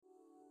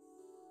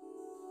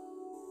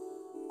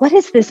what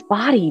has this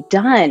body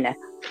done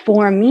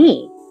for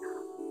me?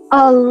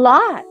 A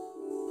lot.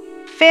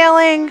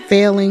 Failing.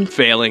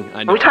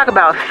 I know. We talk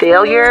about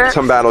failure.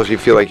 Some battles you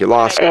feel like you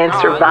lost. And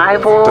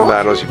survival. Some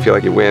battles you feel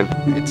like you win.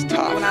 It's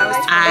tough.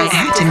 I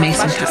had to make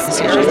some tough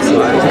decisions.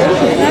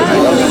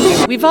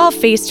 We've all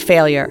faced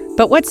failure,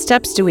 but what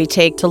steps do we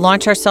take to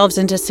launch ourselves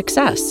into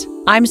success?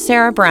 I'm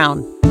Sarah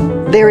Brown.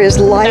 There is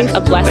life, A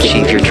blessing.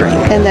 Achieve your dream.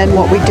 and then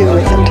what we do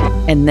with it.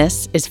 And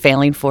this is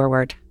Failing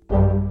Forward.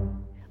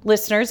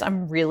 Listeners,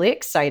 I'm really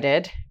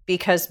excited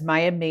because my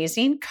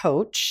amazing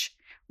coach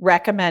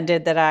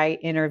recommended that I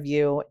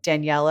interview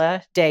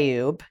Daniela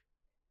Dayoub.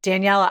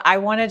 Daniela, I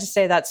wanted to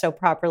say that so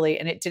properly,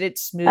 and it didn't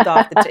smooth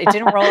off. It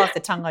didn't roll off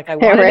the tongue like I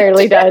wanted. It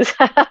rarely does.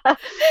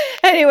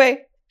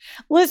 Anyway,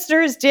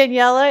 listeners,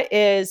 Daniela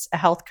is a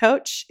health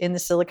coach in the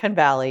Silicon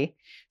Valley.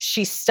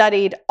 She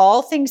studied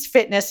all things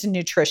fitness and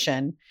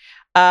nutrition,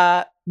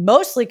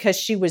 mostly because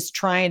she was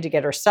trying to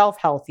get herself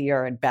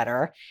healthier and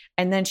better.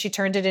 And then she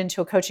turned it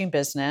into a coaching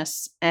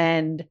business.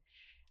 And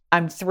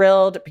I'm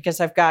thrilled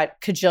because I've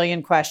got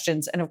cajillion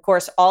questions. And of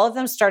course, all of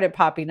them started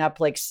popping up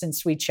like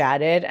since we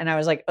chatted. And I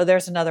was like, oh,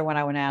 there's another one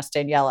I want to ask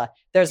Daniela.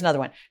 There's another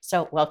one.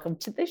 So welcome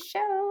to the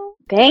show.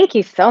 Thank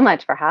you so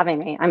much for having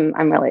me.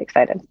 I'm really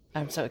excited.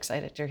 I'm so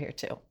excited you're here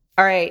too.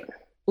 All right.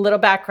 Little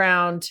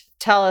background.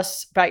 Tell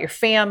us about your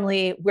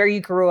family, where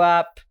you grew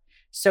up.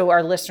 So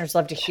our listeners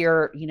love to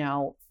hear,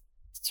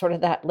 sort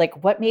of that,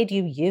 like what made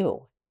you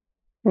you?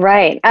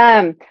 Right.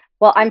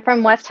 Well, I'm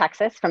from West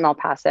Texas, from El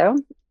Paso.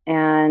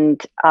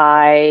 And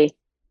I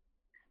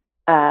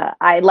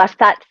left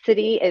that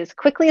city as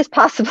quickly as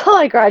possible.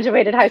 I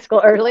graduated high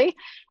school early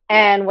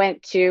and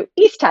went to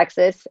East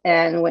Texas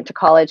and went to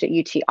college at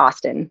UT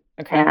Austin.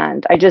 Okay.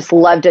 And I just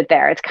loved it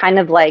there. It's kind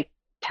of like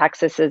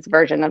Texas's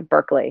version of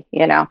Berkeley.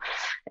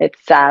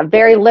 It's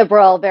very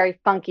liberal, very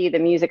funky. The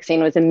music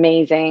scene was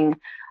amazing.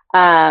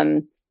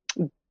 And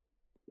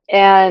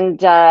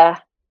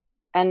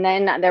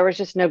then there was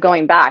just no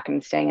going back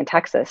and staying in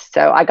Texas.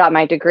 So I got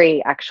my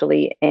degree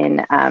actually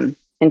in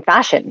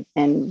fashion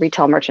and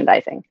retail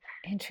merchandising.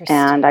 Interesting.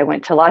 And I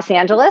went to Los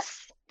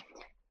Angeles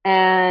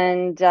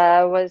and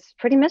was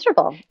pretty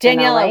miserable.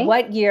 Daniela,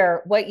 what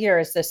year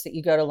is this that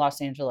you go to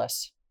Los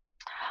Angeles?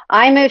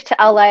 I moved to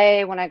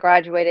LA when I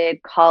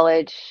graduated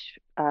college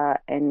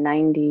in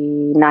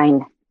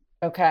 99.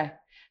 Okay.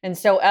 And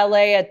so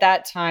LA at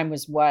that time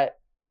was what?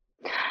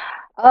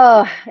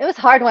 Oh, it was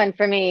a hard one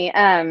for me.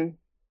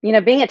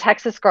 Being a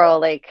Texas girl,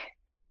 like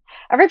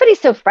everybody's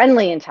so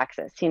friendly in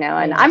Texas, and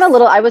Yes.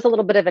 I was a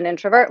little bit of an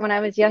introvert when I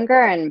was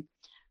younger.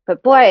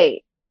 But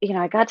boy,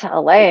 I got to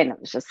LA and it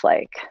was just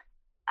like,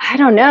 I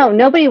don't know.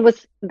 Nobody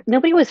was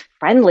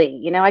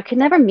friendly. I could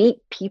never meet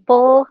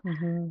people.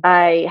 Mm-hmm.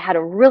 I had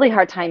a really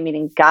hard time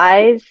meeting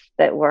guys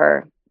that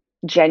were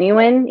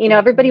genuine.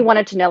 Everybody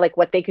wanted to know like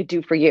what they could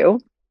do for you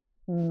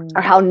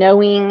or how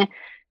knowing.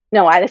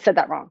 No, I said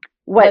that wrong.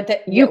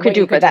 What you could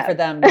do for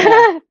them.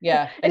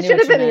 Yeah. It should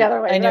have been the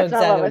other way. I know That's not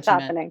exactly what was what you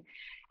happening.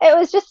 It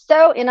was just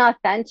so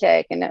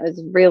inauthentic. And it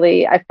was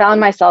really, I found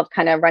myself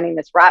kind of running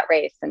this rat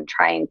race and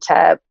trying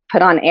to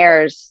put on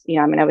airs.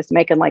 I was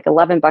making like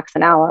 $11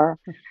 an hour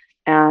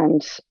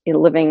and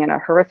living in a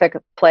horrific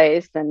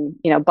place and,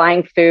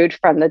 buying food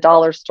from the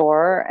dollar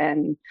store.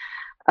 And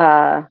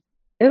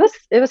it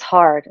was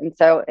hard. And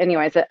so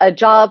anyways, a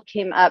job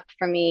came up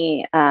for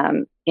me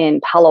in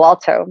Palo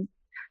Alto.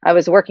 I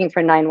was working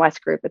for Nine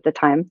West Group at the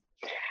time.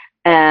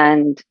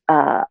 And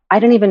I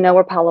didn't even know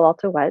where Palo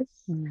Alto was.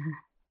 Mm-hmm.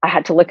 I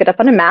had to look it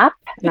up on a map.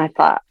 And I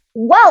thought,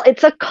 well,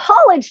 it's a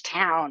college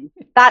town.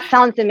 That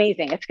sounds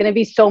amazing. It's going to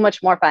be so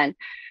much more fun.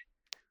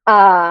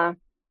 Palo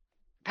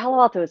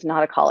Alto is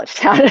not a college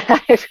town.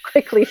 I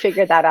quickly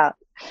figured that out.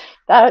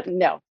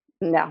 No,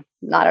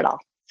 not at all.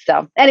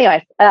 So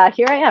anyways,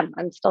 here I am.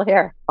 I'm still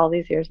here all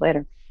these years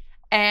later.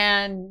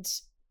 And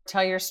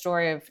tell your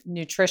story of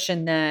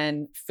nutrition,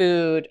 then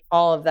food,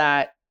 all of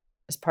that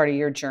as part of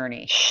your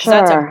journey. Sure.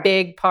 That's a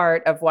big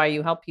part of why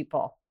you help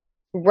people.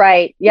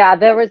 Right. Yeah.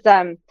 There was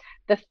the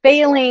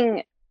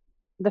failing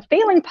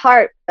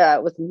part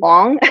was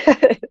long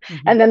Mm-hmm.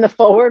 and then the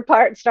forward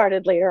part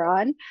started later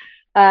on.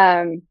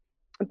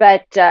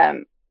 But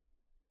I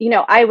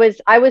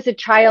was a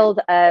child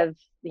of,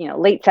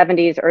 late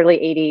 70s, early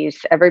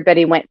 80s.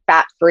 Everybody went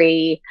fat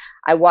free.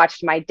 I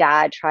watched my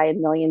dad try a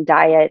million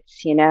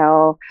diets.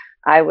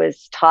 I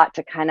was taught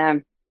to kind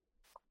of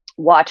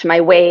watch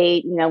my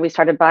weight. We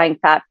started buying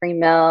fat-free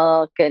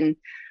milk, and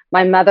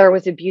my mother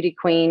was a beauty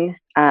queen.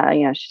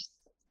 She's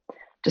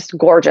just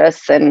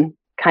gorgeous and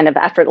kind of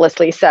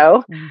effortlessly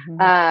so.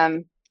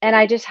 Mm-hmm. And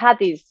I just had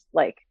these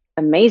like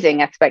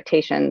amazing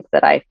expectations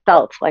that I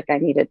felt like I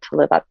needed to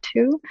live up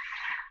to.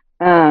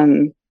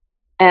 And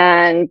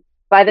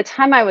by the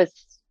time I was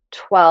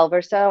 12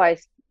 or so, I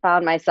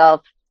found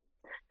myself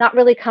not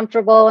really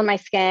comfortable in my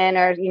skin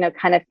or,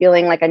 kind of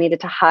feeling like I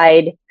needed to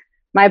hide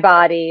my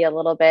body a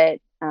little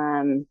bit.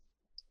 And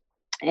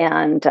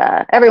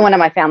everyone in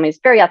my family is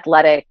very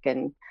athletic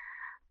and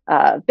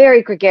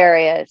very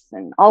gregarious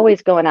and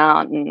always going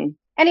out. And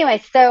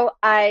anyway, so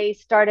I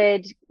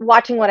started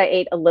watching what I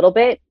ate a little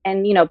bit.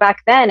 And,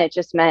 back then it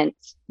just meant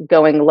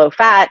going low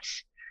fat,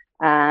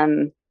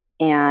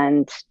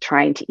 and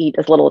trying to eat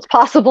as little as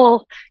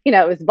possible.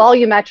 It was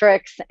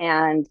volumetrics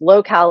and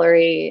low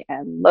calorie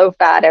and low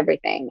fat,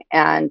 everything.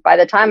 And by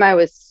the time I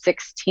was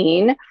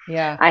 16,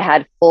 I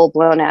had full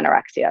blown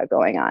anorexia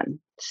going on.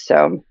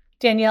 So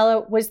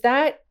Daniela, was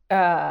that,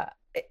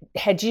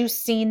 had you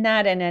seen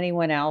that in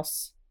anyone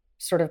else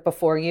sort of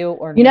before you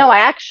or? I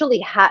actually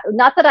had,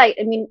 not that I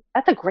mean,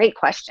 that's a great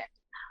question.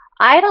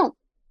 I don't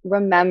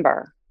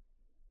remember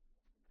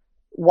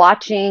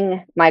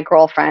watching my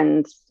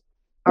girlfriends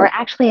or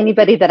actually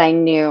anybody that I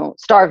knew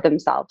starve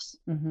themselves.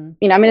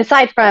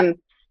 Aside from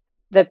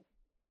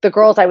the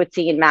girls I would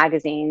see in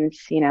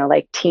magazines,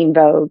 like Teen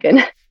Vogue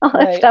and all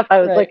that stuff I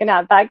was looking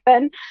at back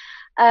then.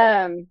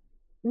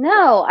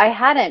 No, I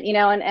hadn't,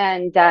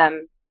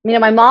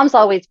 my mom's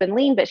always been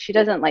lean, but she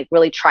doesn't like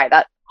really try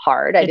that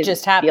hard. I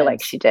didn't feel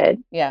like she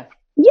did. Yeah.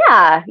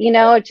 Yeah.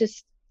 It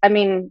just,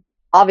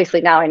 obviously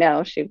now I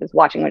know she was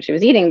watching what she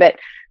was eating, but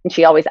and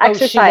she always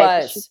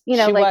exercised.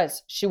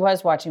 She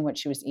was watching what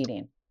she was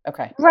eating.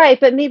 Okay. Right.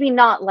 But maybe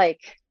not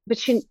but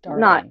she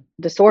not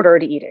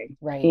disordered eating.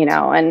 Right.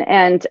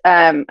 And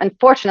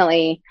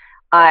unfortunately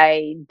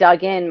I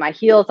dug in my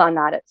heels on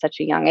that at such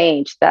a young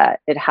age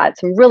that it had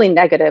some really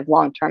negative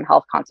long-term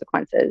health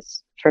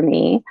consequences for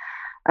me.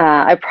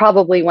 I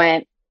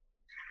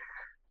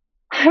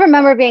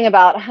remember being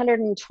about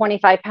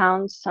 125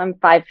 pounds. I'm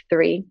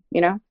 5'3",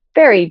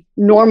 very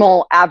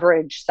normal,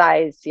 average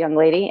size young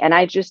lady. And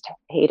I just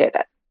hated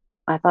it.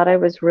 I thought I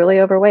was really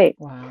overweight.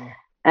 Wow.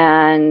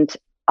 And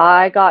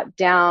I got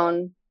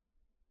down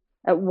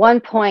at one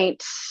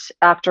point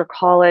after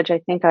college. I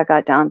think I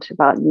got down to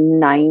about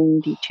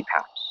 92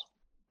 pounds.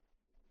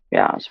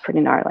 Yeah, it was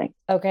pretty gnarly.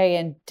 Okay.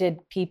 And did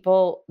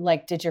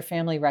your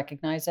family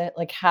recognize it?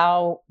 Like,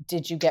 how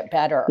did you get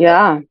better?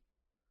 Yeah.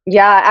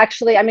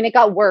 Actually, it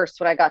got worse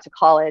when I got to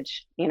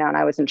college, and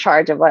I was in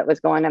charge of what was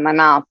going in my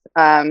mouth.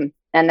 And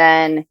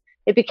then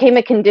it became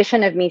a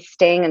condition of me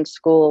staying in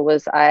school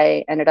was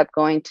I ended up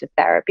going to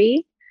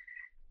therapy,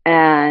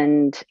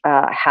 and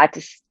had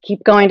to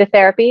keep going to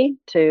therapy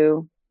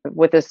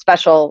with a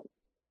special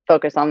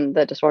focus on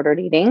the disordered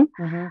eating.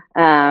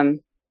 And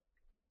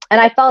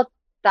I felt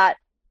that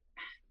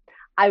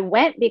I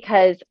went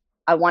because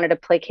I wanted to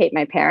placate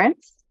my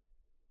parents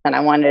and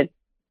I wanted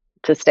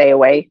to stay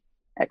away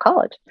at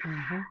college.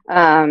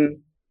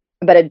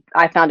 But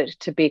I found it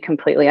to be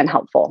completely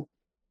unhelpful.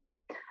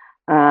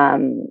 I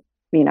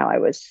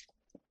was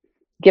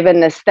given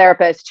this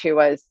therapist who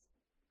was,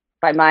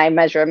 by my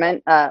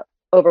measurement,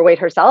 overweight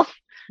herself,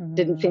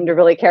 didn't seem to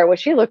really care what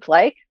she looked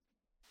like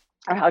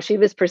or how she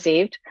was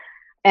perceived.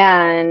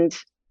 And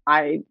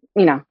I,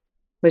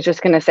 was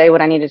just going to say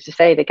what I needed to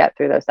say to get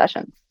through those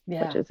sessions,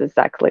 which is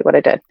exactly what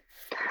I did.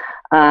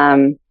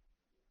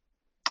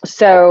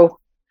 So,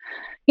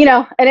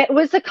 and it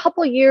was a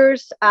couple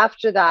years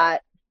after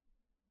that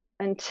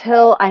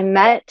until I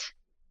met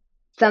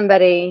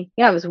somebody.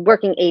 I was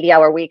working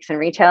 80-hour weeks in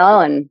retail,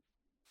 and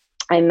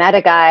I met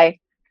a guy,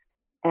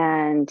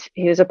 and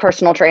he was a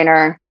personal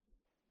trainer,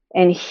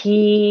 and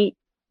he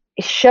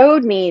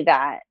showed me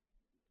that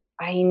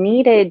I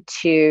needed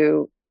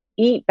to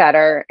eat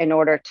better in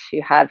order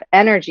to have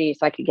energy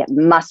so I could get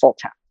muscle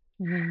tone.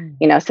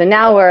 So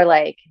now we're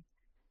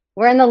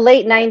in the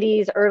late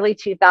 90s, early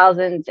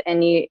 2000s,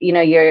 and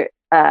you're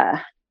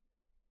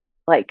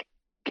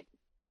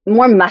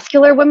more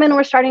muscular women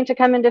were starting to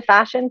come into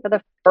fashion for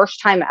the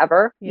first time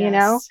ever.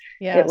 Yes.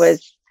 It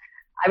was,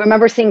 I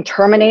remember seeing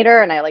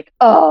Terminator, and I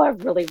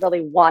really,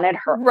 really wanted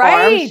her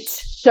arms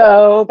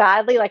so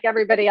badly, like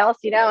everybody else,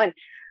 and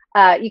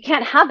you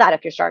can't have that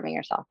if you're starving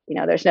yourself.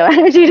 There's no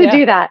energy to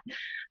do that.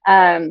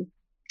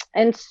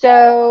 And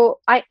so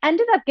I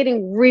ended up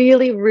getting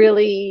really,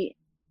 really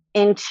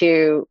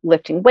into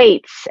lifting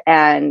weights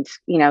and,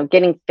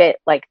 getting fit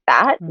like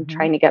that and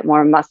trying to get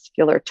more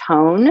muscular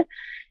tone.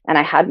 And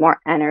I had more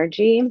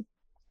energy.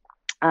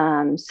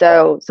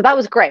 So that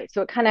was great.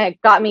 So it kind of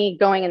got me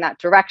going in that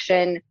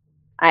direction.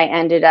 I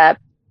ended up,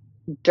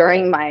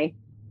 during my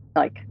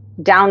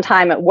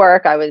downtime at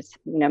work, I was,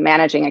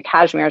 managing a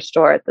cashmere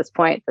store at this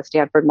point, the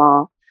Stanford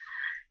Mall.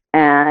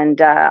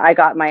 And I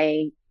got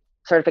my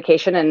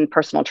certification in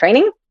personal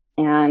training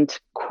and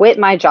quit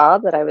my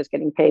job that I was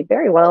getting paid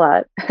very well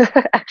at,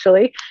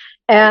 actually,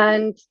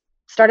 and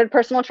started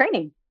personal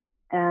training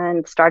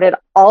and started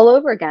all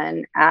over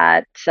again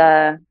at,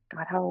 how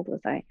old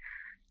was I?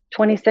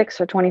 26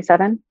 or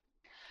 27.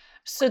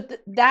 So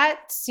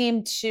that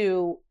seemed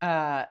to,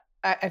 I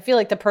feel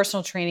like the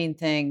personal training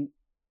thing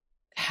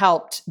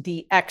helped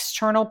the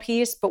external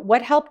piece, but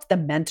what helped the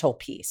mental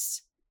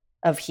piece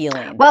of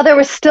healing? Well, there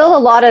was still a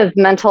lot of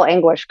mental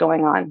anguish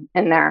going on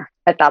in there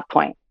at that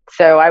point.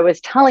 So I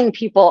was telling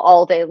people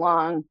all day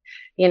long,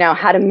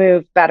 how to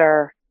move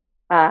better.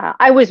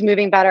 I was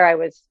moving better. I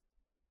was,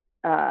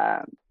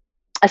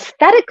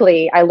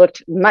 aesthetically, I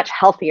looked much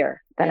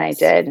healthier than I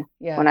did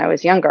when I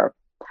was younger.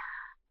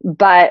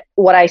 But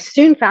what I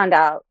soon found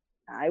out,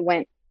 I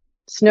went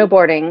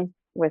snowboarding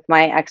with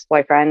my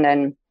ex-boyfriend,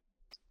 and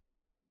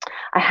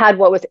I had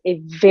what was a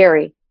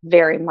very,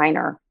 very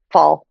minor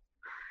fall,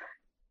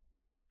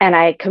 and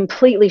I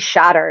completely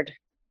shattered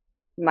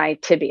my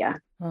tibia.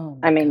 Oh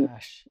my I mean,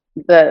 gosh.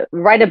 the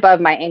right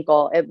above my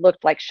ankle, it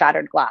looked like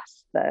shattered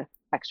glass, the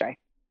x-ray.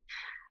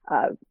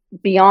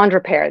 Beyond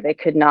repair. They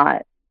could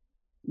not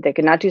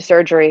do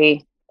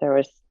surgery.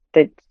 It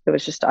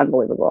was just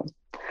unbelievable.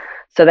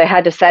 So they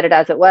had to set it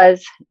as it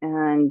was.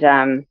 And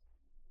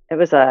it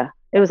was a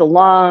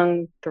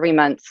long 3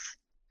 months.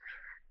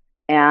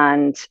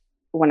 And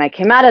when I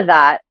came out of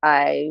that,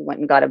 I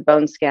went and got a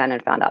bone scan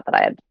and found out that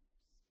I had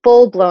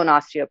full-blown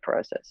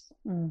osteoporosis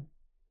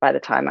by the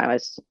time I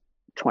was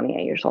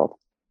 28 years old.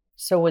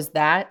 So was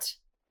that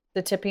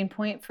the tipping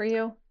point for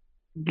you?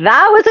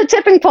 That was a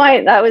tipping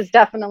point. That was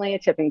definitely a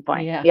tipping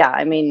point. Yeah.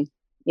 I mean,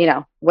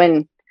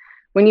 when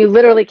you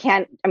literally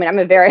can't, I mean, I'm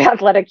a very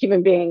athletic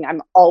human being.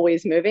 I'm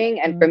always moving.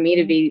 And for me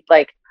to be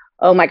like,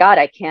 oh my God,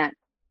 I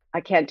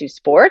can't do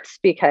sports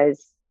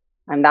because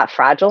I'm that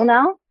fragile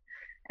now.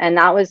 And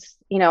that was,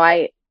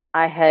 I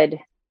had,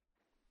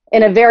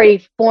 in a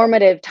very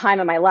formative time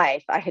of my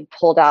life, I had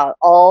pulled out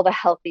all the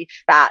healthy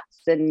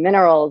fats and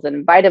minerals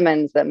and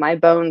vitamins that my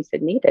bones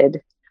had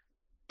needed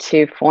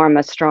to form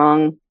a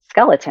strong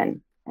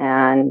skeleton.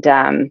 And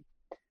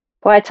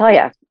boy, I tell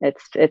you,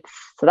 it's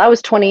so that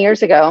was 20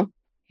 years ago.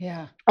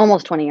 Yeah.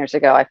 Almost 20 years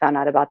ago, I found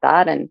out about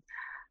that. And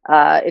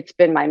it's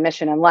been my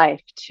mission in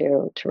life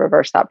to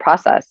reverse that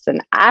process.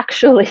 And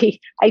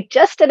actually, I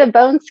just did a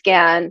bone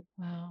scan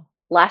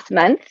last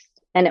month,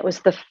 and it was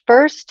the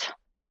first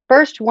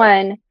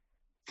one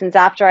since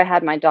after I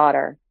had my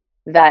daughter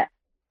that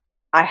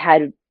I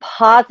had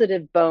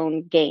positive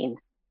bone gain.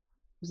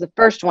 It was the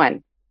first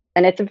one.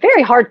 And it's a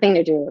very hard thing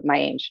to do at my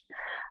age.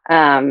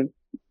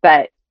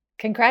 But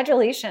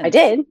congratulations. I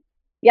did.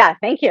 Yeah,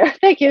 thank you.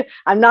 Thank you.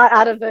 I'm not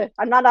out of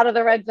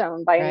the red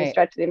zone by any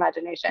stretch of the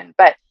imagination,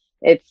 but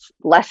it's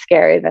less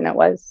scary than it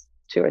was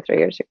 2 or 3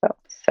 years ago.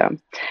 So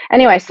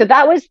anyway, so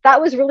that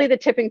was really the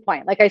tipping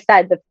point. Like I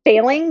said, the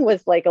failing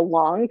was like a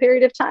long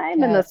period of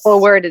time, and the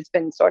forward has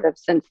been sort of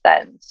since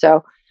then.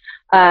 So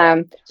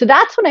so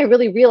that's when I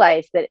really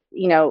realized that,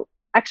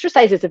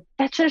 exercise is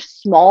such a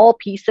small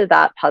piece of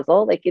that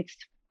puzzle. Like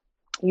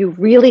you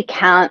really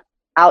can't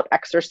out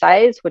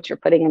exercise what you're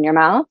putting in your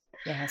mouth.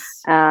 Yes.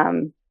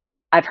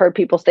 I've heard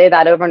people say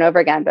that over and over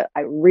again, but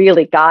I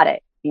really got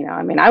it.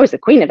 I mean, I was the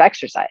queen of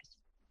exercise,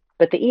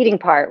 but the eating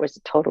part was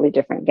a totally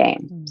different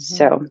game. Mm-hmm.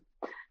 So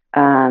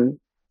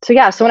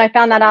when I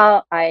found that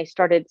out, I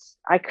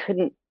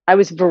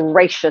was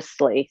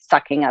voraciously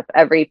sucking up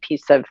every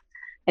piece of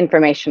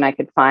information I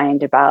could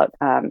find about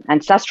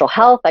ancestral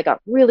health. I got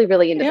really,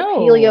 really into the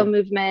paleo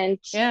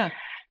movement. Yeah.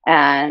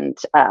 And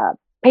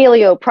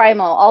paleo,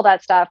 primal, all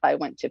that stuff. I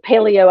went to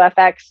Paleo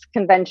FX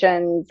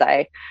conventions.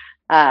 I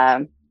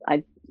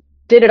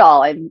did it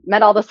all. I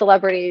met all the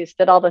celebrities,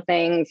 did all the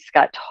things,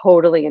 got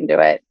totally into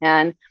it.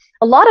 And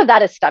a lot of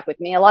that has stuck with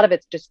me. A lot of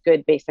it's just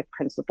good basic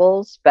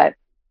principles. But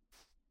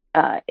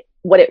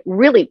what it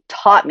really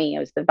taught me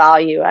was the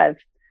value of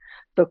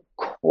the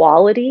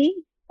quality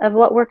of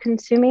what we're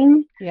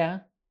consuming. Yeah.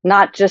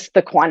 Not just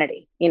the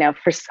quantity.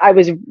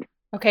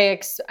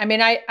 Okay. I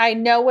mean, I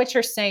know what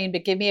you're saying,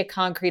 but give me a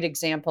concrete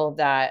example of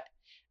that.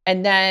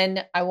 And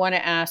then I want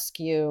to ask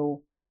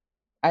you,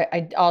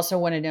 I also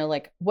want to know,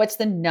 like, what's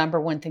the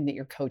number one thing that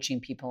you're coaching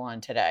people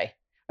on today?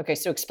 Okay.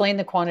 So explain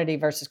the quantity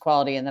versus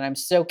quality. And then I'm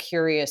so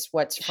curious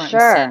what's front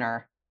and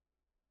center.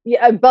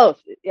 Yeah,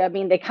 both. I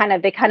mean, they kind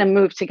of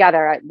move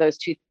together, those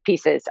two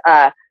pieces.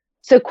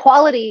 So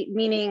quality,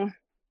 meaning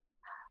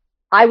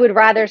I would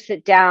rather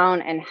sit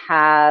down and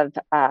have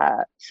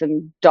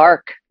some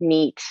dark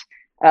meat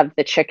of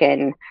the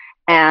chicken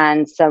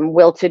and some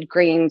wilted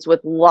greens with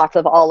lots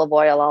of olive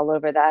oil all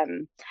over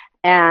them,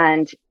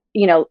 and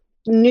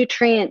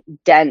nutrient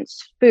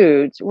dense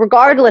foods,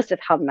 regardless of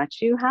how much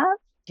you have.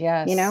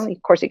 Yes.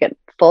 Of course you get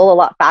full a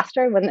lot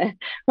faster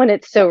when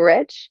it's so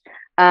rich.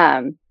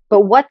 But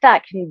what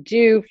that can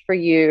do for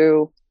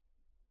you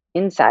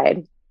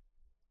inside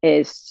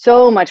is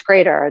so much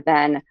greater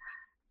than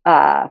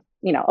a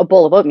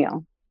bowl of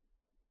oatmeal,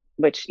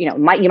 which you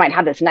might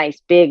have this nice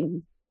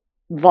big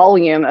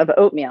volume of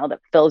oatmeal that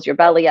fills your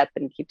belly up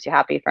and keeps you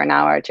happy for an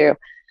hour or two.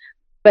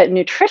 But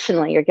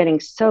nutritionally, you're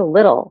getting so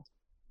little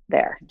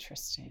there.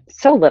 Interesting.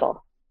 So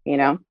little,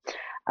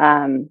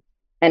 and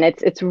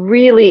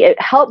it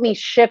helped me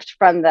shift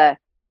from the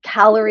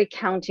calorie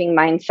counting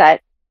mindset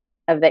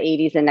of the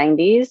 80s and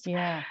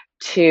 90s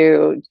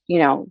to,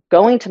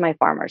 going to my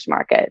farmers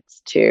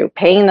markets, to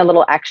paying the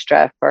little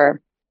extra for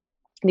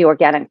the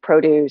organic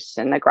produce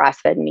and the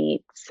grass-fed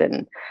meats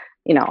and,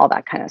 all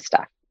that kind of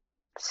stuff.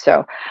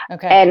 So,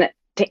 and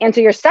to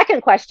answer your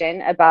second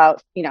question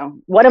about,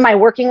 what am I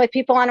working with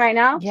people on right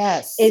now?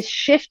 Yes. Is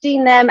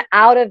shifting them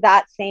out of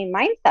that same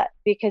mindset,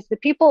 because the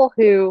people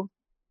who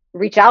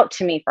reach out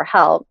to me for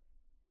help,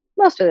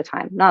 most of the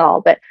time, not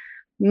all, but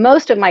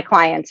most of my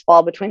clients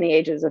fall between the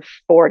ages of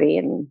 40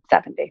 and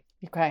 70.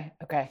 Okay.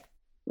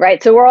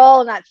 Right. So we're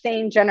all in that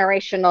same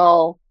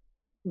generational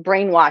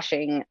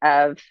brainwashing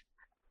of,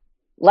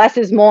 less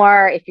is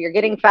more. If you're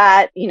getting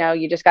fat,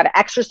 you just got to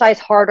exercise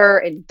harder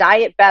and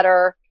diet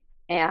better.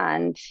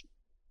 And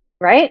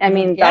right. I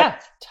mean,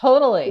 that's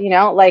totally,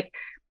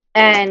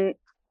 and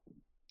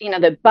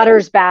the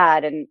butter's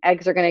bad and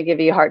eggs are going to give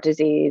you heart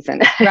disease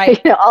and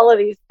right. all of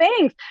these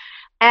things.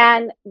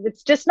 And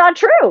it's just not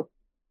true.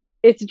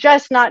 It's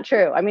just not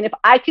true. I mean, if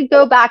I could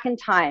go back in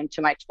time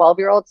to my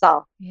 12-year-old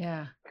self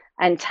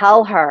and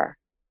tell her,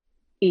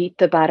 eat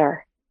the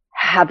butter,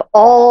 have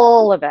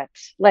all of it,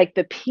 like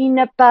the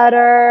peanut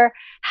butter,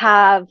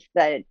 have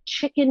the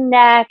chicken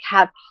neck,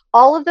 have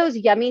all of those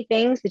yummy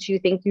things that you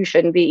think you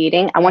shouldn't be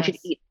eating. I want you to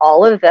eat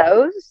all of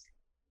those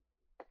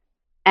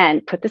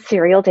and put the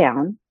cereal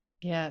down.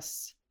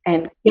 Yes.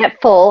 And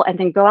get full and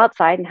then go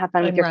outside and have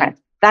fun with your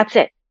friends. That's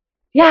it.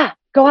 Yeah.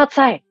 Go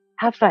outside.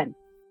 Have fun.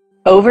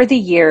 Over the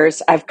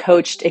years, I've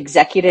coached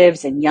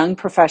executives and young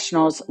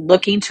professionals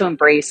looking to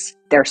embrace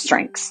their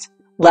strengths,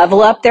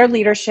 level up their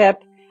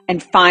leadership,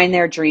 and find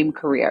their dream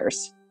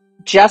careers.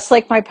 Just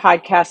like my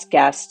podcast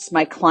guests,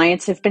 my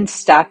clients have been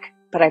stuck,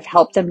 but I've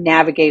helped them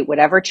navigate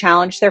whatever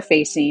challenge they're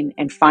facing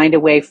and find a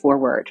way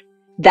forward.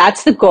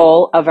 That's the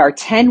goal of our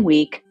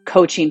 10-week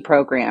coaching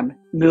program,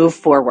 Move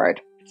Forward.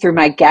 Through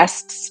my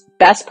guests'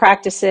 best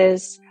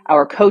practices,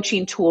 our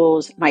coaching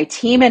tools, my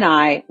team and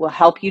I will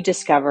help you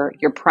discover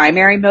your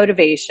primary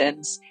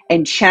motivations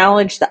and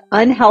challenge the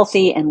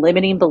unhealthy and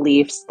limiting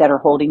beliefs that are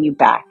holding you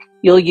back.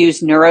 You'll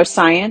use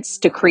neuroscience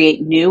to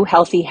create new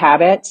healthy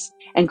habits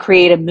and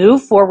create a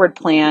move forward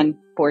plan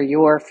for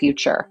your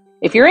future.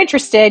 If you're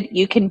interested,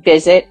 you can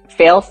visit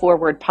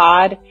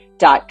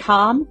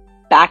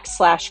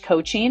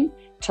failforwardpod.com/coaching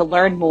to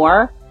learn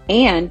more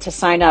and to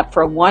sign up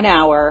for a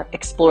 1-hour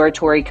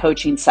exploratory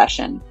coaching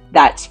session.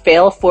 That's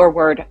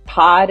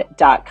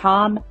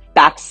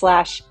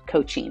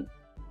failforwardpod.com/coaching.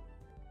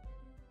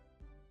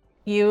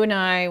 You and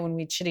I, when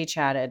we chitty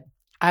chatted,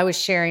 I was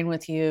sharing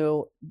with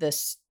you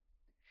this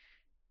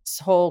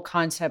whole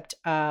concept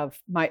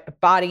of my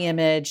body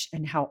image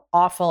and how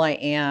awful I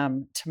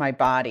am to my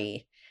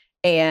body,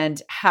 and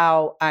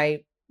how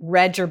I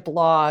read your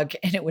blog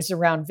and it was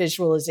around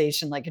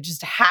visualization. Like it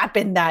just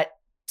happened that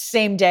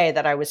same day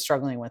that I was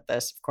struggling with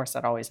this. Of course,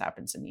 that always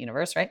happens in the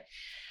universe, right?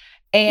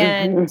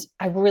 And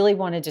I really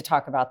wanted to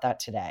talk about that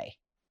today,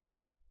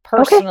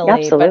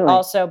 personally, but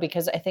also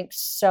because I think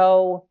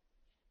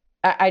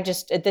I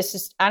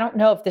don't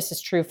know if this is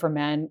true for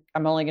men.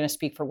 I'm only going to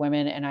speak for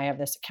women. And I have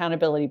this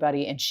accountability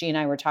buddy, and she and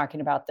I were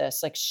talking about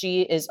this. Like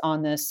she is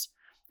on this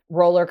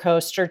roller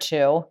coaster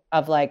too,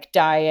 of like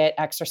diet,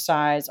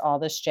 exercise, all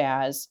this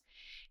jazz.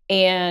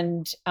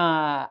 And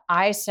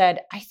I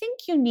said, I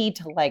think you need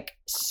to like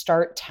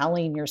start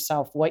telling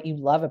yourself what you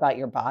love about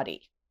your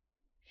body.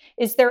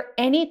 Is there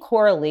any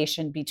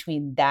correlation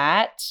between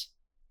that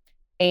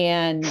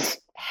and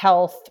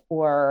health,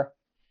 or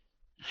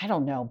I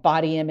don't know,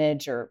 body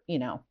image, or,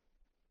 weight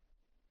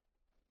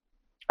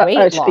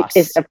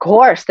loss? Of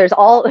course, there's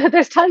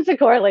tons of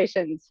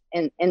correlations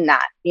in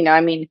that.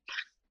 I mean,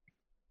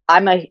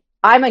 I'm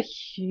a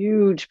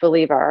huge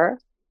believer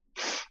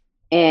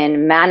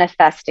in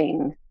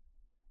manifesting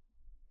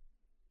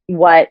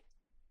what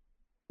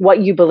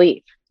you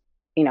believe,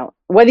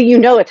 whether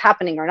it's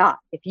happening or not.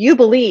 If you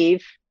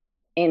believe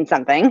in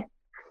something,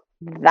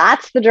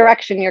 that's the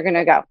direction you're going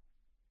to go.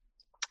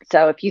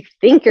 So if you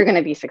think you're going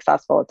to be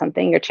successful at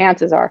something, your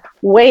chances are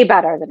way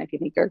better than if you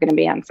think you're going to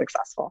be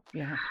unsuccessful.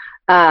 Yeah.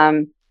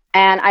 And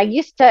I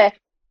used to,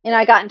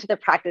 I got into the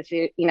practice,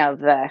 the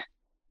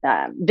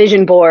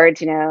vision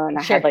boards, and I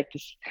had like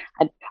this,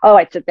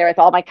 I'd sit there with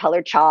all my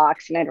colored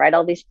chalks and I'd write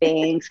all these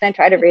things and I'd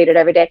try to read it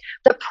every day.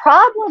 The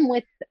problem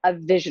with a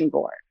vision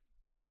board,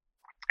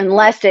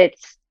 unless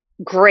it's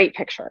great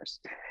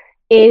pictures,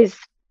 is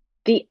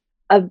the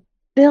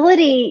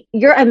ability,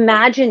 your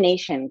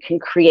imagination can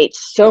create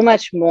so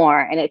much more,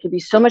 and it can be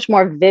so much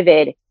more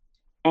vivid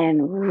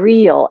and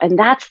real. And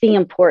that's the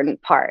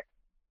important part,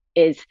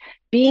 is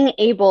being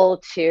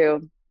able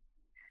to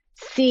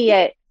see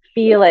it,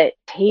 feel it,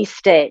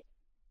 taste it,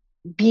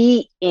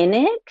 be in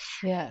it.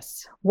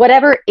 Yes.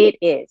 Whatever it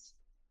is,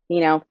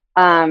 Give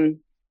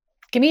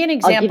me an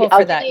example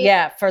for that.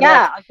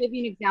 I'll give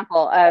you an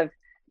example of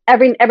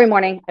every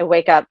morning I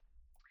wake up,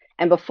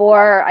 and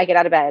before I get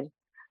out of bed,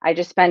 I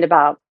just spend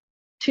about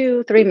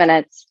 2-3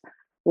 minutes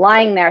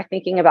lying there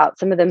thinking about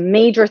some of the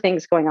major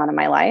things going on in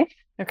my life.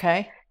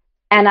 Okay.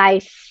 And I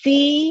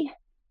see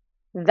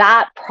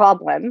that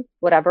problem,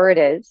 whatever it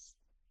is,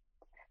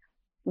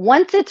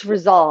 once it's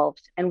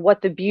resolved, and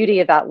what the beauty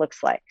of that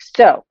looks like.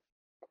 So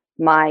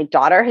my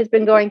daughter has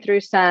been going through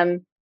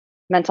some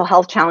mental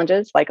health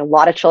challenges, like a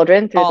lot of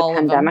children through the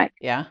pandemic.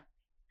 Yeah.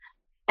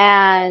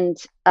 And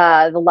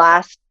the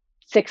last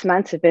 6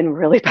 months have been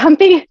really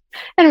bumpy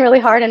and really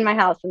hard in my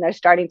house, and they're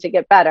starting to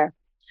get better.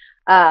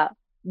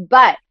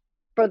 But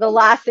for the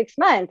last 6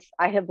 months,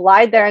 I have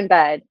lied there in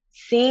bed,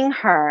 seeing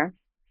her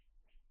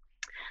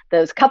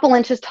those couple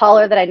inches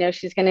taller that I know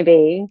she's going to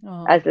be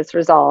as this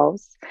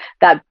resolves,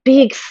 that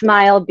big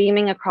smile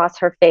beaming across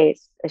her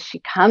face as she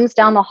comes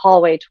down the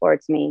hallway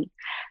towards me,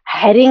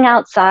 heading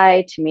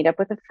outside to meet up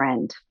with a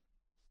friend.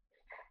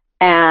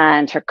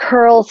 and her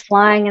curls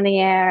flying in the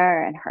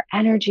air and her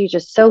energy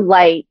just so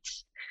light,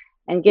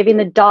 and giving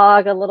the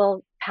dog a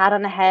little pat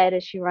on the head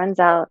as she runs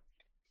out.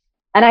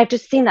 And I've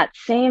just seen that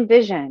same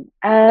vision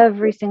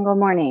every single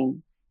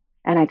morning.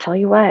 And I tell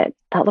you what,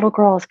 that little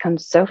girl has come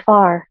so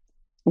far,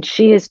 and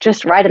she is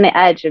just right on the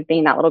edge of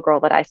being that little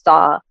girl that I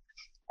saw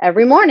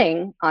every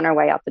morning on her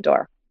way out the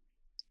door.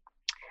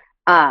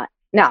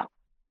 Now,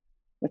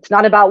 it's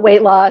not about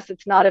weight loss.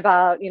 It's not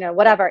about,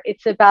 whatever.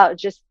 It's about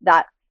just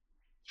that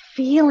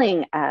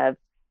feeling of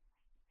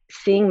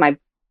seeing my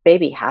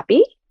baby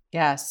happy.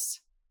 Yes.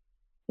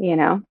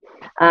 Yes.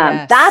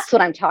 That's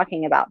what I'm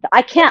talking about.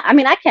 I can't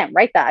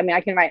write that.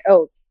 I can write,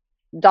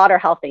 daughter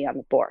healthy on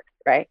the board,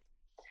 right?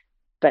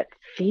 But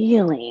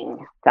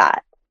feeling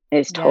that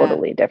is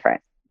totally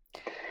different.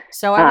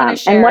 So I want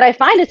to share. And what I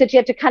find is that you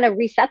have to kind of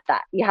reset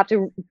that. You have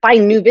to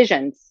find new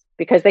visions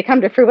because they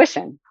come to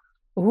fruition.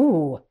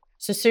 Ooh.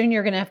 So soon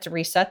you're going to have to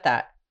reset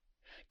that.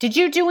 Did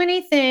you do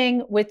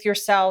anything with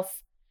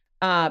yourself,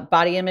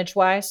 body image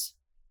wise?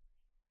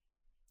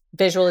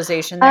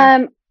 Visualization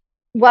there?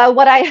 Well,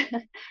 what I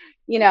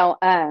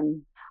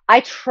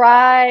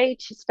try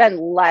to spend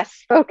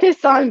less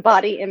focus on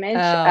body image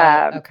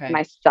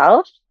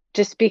myself,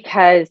 just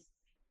because,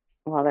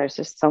 well, there's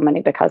just so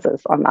many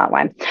becauses on that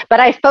one. But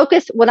I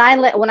focus when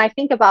I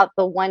think about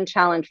the one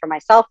challenge for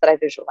myself that I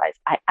visualize,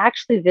 I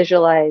actually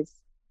visualize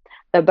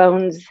the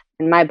bones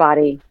in my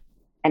body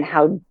and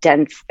how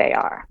dense they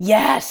are.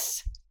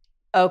 Yes.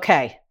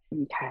 Okay.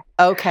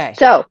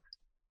 So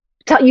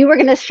you were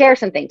going to share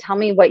something. Tell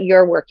me what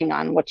you're working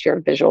on, what your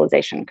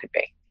visualization could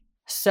be.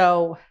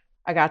 So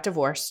I got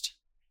divorced,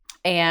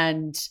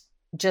 and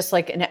just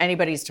like in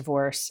anybody's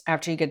divorce,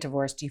 after you get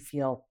divorced, you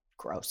feel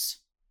gross.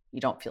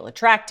 You don't feel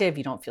attractive.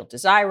 You don't feel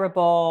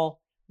desirable.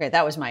 Okay.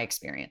 That was my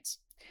experience.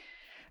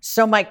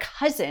 So my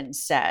cousin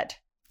said,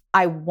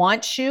 I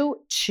want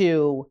you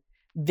to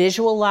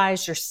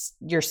visualize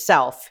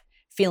yourself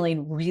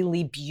feeling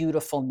really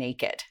beautiful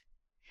naked.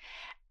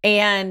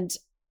 And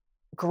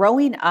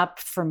growing up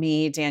for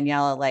me,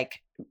 Daniela, like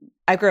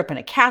I grew up in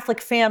a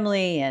Catholic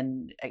family,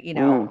 and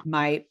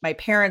my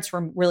parents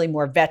were really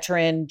more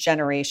veteran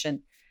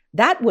generation.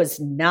 That was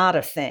not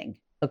a thing.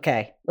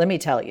 Okay, let me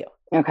tell you.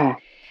 Okay.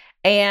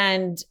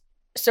 And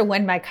so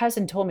when my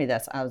cousin told me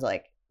this, I was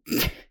like,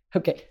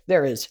 okay,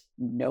 there is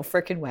no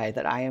freaking way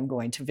that I am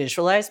going to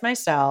visualize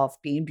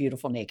myself being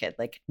beautiful naked.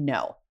 Like,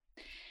 no.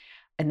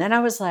 And then I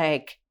was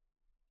like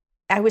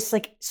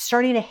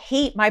starting to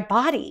hate my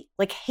body.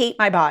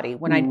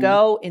 When I'd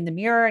go in the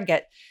mirror and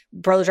get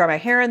blow dry my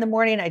hair in the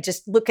morning, I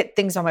just look at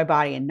things on my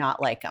body and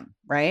not like them.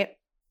 Right.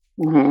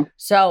 Mm-hmm.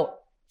 So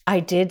I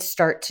did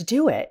start to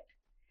do it.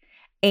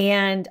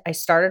 And I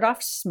started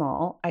off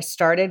small. I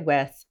started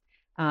with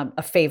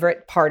a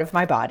favorite part of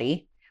my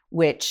body,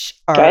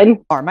 which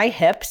are my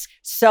hips.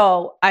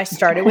 So I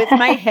started with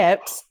my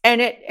hips,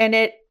 and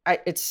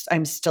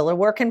I'm still a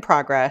work in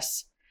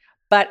progress,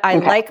 but I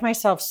like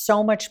myself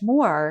so much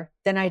more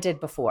than I did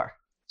before.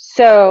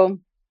 So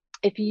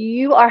if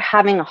you are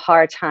having a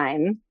hard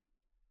time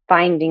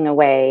finding a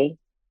way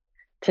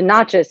to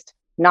not just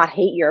not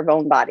hate your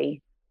own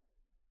body,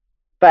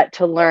 but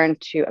to learn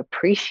to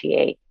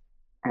appreciate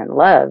and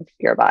love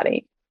your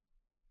body,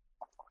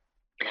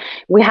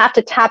 we have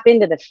to tap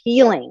into the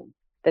feeling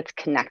that's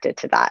connected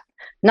to that.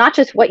 Not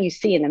just what you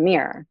see in the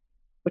mirror,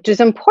 which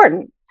is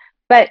important,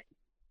 but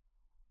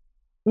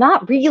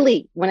not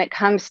really when it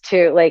comes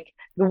to like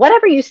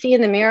whatever you see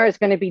in the mirror is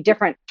going to be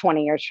different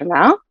 20 years from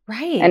now.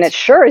 Right. And it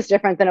sure is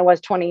different than it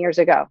was 20 years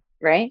ago.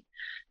 Right.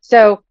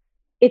 So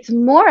it's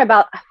more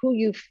about who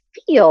you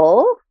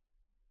feel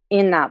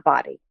in that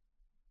body.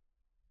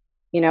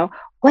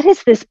 What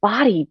has this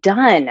body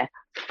done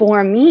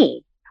for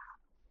me?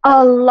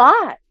 A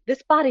lot.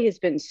 This body has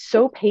been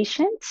so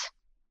patient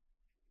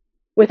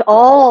with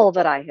all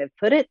that I have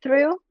put it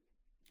through.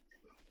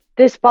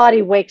 This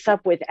body wakes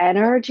up with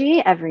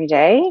energy every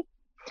day.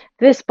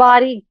 This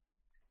body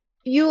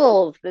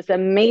fuels this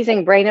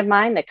amazing brain of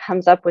mine that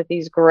comes up with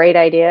these great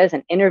ideas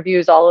and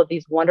interviews all of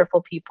these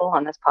wonderful people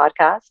on this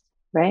podcast,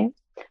 right?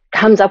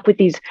 Comes up with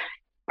these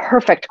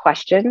perfect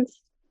questions,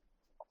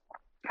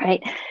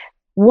 right?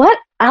 What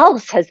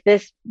else has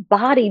this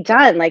body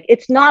done? Like,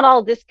 it's not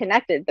all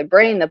disconnected. The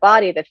brain, the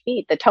body, the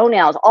feet, the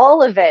toenails,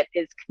 all of it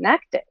is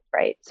connected,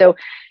 right? So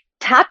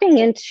tapping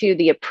into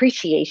the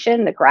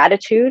appreciation, the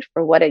gratitude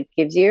for what it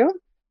gives you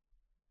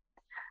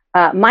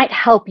might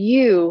help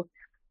you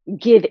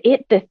give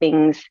it the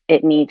things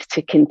it needs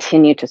to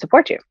continue to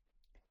support you.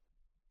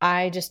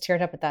 I just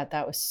teared up at that.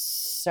 That was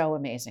so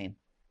amazing.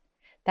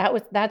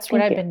 That's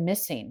what I've been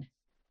missing.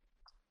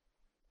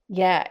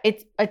 Yeah.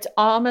 It's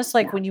almost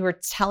like when you were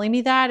telling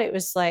me that, it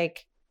was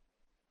like,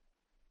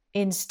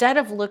 instead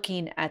of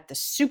looking at the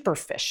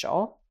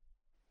superficial,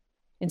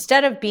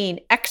 instead of being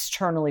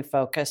externally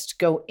focused,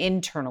 go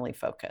internally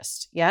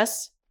focused.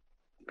 Yes?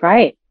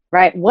 Right.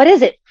 What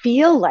does it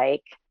feel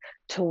like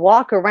to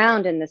walk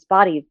around in this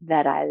body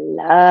that I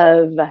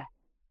love?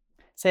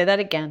 Say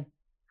that again.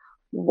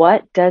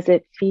 What does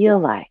it feel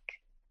like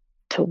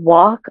to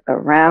walk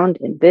around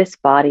in this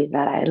body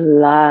that I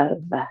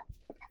love.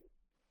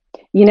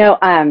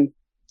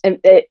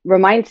 It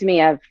reminds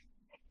me of,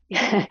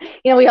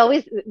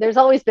 there's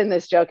always been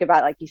this joke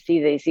about, like,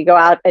 you go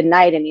out at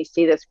night and you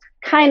see this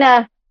kind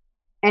of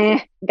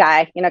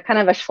guy, kind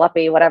of a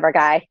schleppy, whatever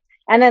guy.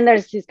 And then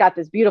he's got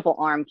this beautiful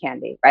arm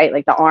candy, right?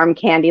 Like the arm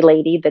candy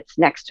lady that's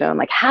next to him.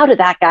 Like, how did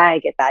that guy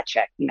get that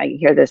chick? You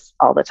hear this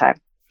all the time.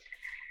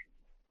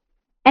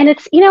 And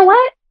it's, you know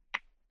what?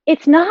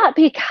 It's not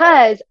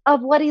because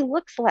of what he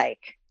looks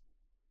like,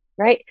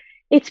 right?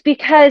 It's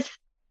because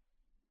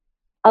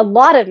a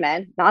lot of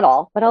men, not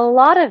all, but a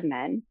lot of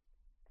men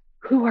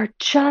who are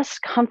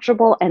just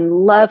comfortable and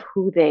love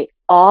who they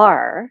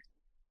are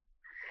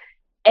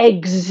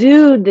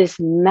exude this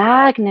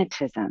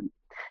magnetism,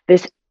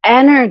 this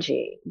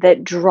energy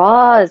that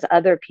draws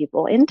other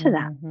people into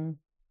them,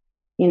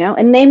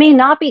 and they may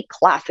not be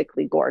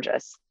classically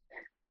gorgeous,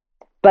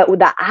 but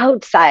the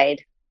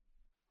outside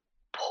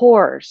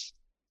pours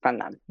from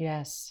them.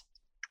 Yes.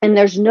 And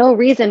there's no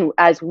reason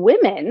as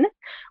women,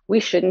 we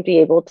shouldn't be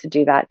able to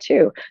do that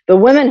too. The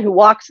woman who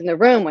walks in the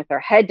room with her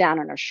head down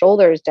and her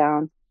shoulders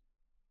down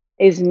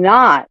is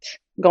not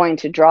going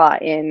to draw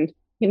in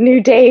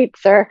new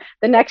dates or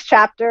the next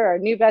chapter or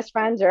new best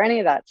friends or any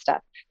of that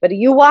stuff. But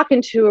you walk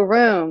into a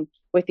room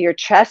with your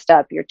chest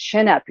up, your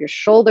chin up, your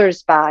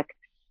shoulders back,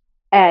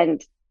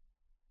 and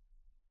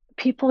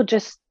people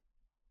just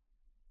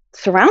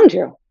surround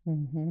you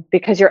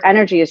because your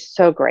energy is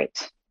so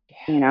great,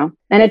 and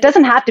it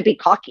doesn't have to be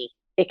cocky.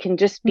 It can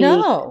just be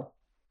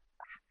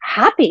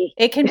happy.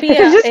 It can be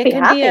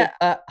be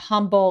a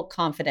humble,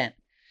 confident.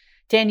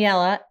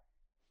 Daniela,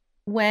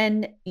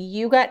 when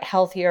you got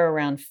healthier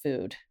around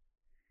food,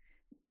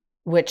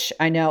 which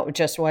I know it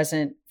just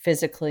wasn't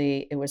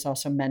physically, it was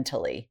also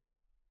mentally,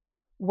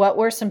 what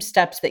were some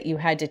steps that you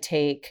had to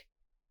take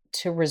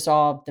to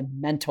resolve the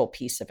mental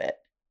piece of it?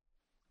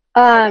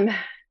 I'm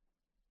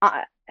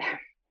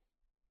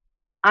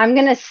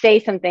going to say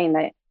something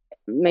that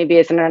maybe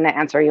isn't an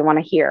answer you want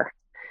to hear.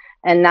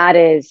 And that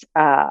is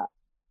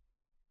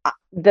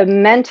the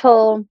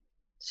mental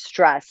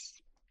stress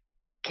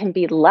can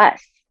be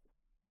less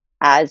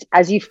as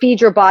you feed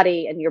your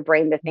body and your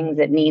brain the things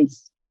it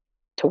needs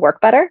to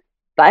work better.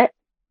 But,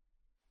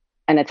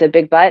 and it's a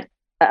big but,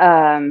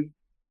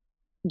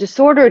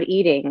 disordered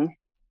eating,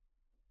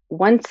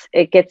 once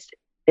it gets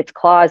its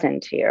claws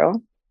into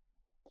you,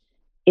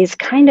 is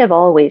kind of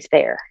always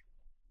there,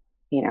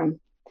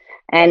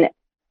 and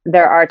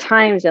there are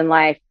times in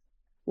life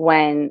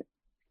when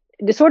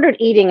disordered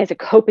eating is a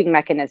coping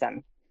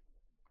mechanism.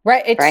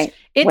 Right.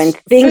 It's when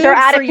things are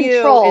out of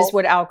control is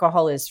what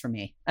alcohol is for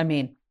me. I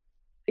mean,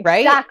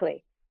 right?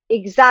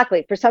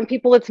 Exactly. For some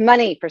people it's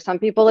money, for some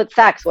people it's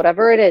sex,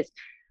 whatever it is.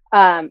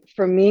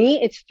 For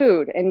me, it's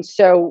food. And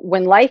so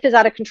when life is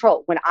out of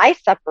control, when I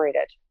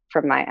separated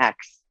from my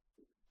ex,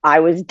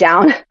 I was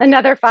down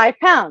another 5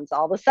 pounds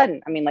all of a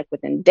sudden. I mean, like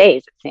within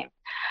days, it seemed.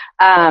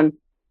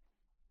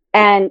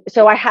 And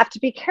so I have to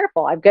be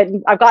careful. I've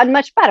gotten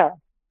much better,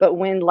 but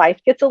when life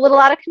gets a little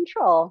out of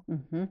control,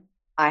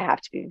 I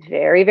have to be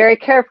very, very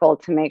careful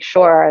to make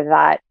sure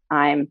that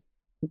I'm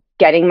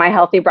getting my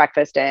healthy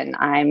breakfast in.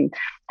 I'm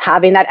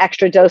having that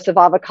extra dose of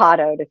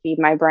avocado to feed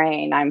my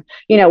brain. I'm,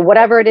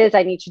 whatever it is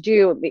I need to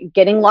do,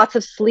 getting lots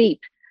of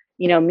sleep,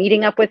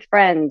 meeting up with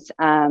friends,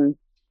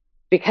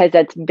 because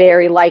it's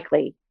very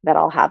likely that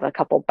I'll have a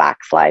couple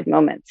backslide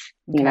moments,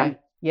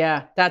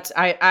 Yeah,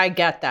 I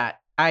get that.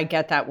 I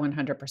get that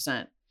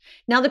 100%.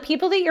 Now, the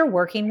people that you're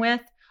working with,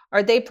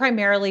 are they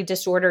primarily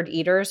disordered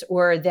eaters,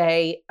 or are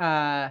they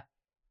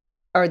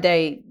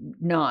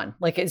non?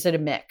 Like, is it a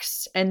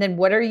mix? And then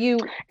what are you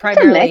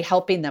primarily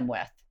helping them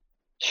with?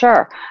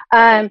 Sure.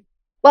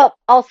 Well,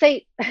 I'll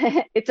say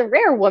it's a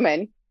rare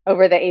woman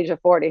over the age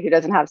of 40 who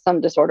doesn't have some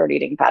disordered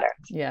eating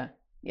patterns. Yeah.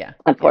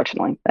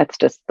 Unfortunately, that's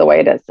just the way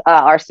it is.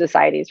 Our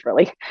society's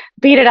really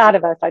beat it out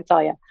of us, I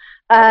tell you.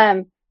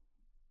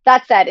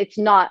 That said, it's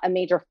not a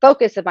major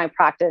focus of my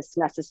practice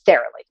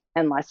necessarily,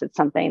 unless it's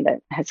something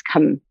that has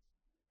come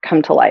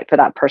to light for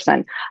that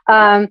person.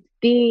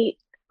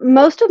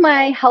 Most of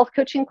my health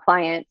coaching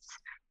clients,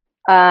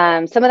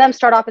 some of them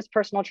start off as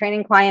personal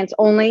training clients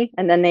only,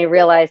 and then they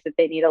realize that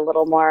they need a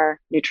little more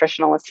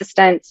nutritional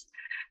assistance.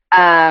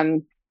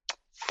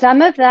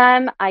 Some of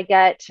them, I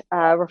get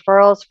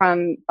referrals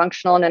from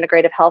functional and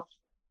integrative health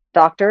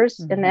doctors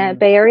in the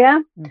Bay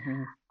Area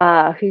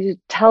who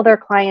tell their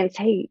clients,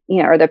 hey,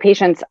 or their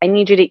patients, I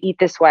need you to eat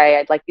this way.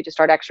 I'd like you to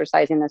start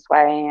exercising this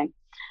way.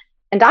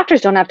 And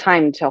doctors don't have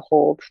time to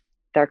hold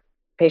their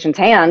patients'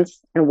 hands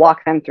and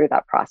walk them through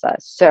that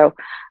process. So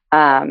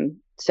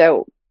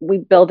we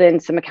build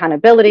in some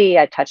accountability.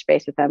 I touch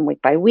base with them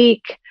week by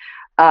week.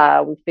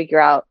 We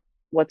figure out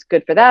what's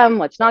good for them,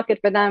 what's not good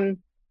for them.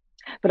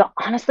 But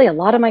honestly, a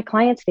lot of my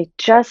clients, they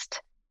just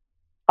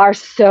are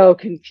so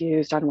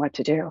confused on what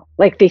to do.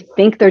 Like, they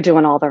think they're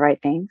doing all the right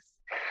things.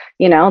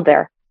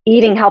 They're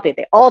eating healthy.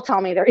 They all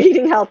tell me they're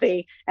eating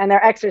healthy and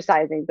they're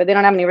exercising, but they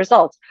don't have any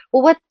results.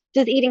 Well, what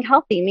does eating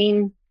healthy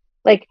mean?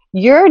 Like,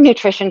 your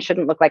nutrition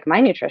shouldn't look like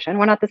my nutrition.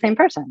 We're not the same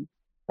person,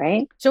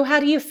 right? So how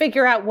do you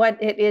figure out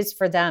what it is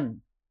for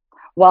them?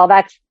 Well,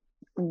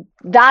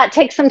 that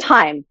takes some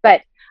time,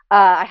 but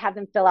I have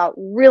them fill out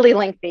really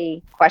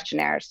lengthy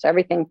questionnaires. So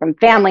everything from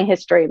family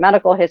history,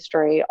 medical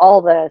history,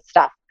 all the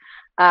stuff.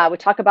 We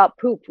talk about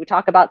poop. We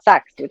talk about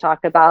sex. We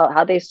talk about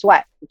how they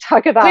sweat. We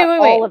talk about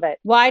all of it.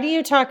 Why do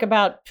you talk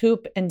about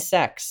poop and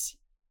sex,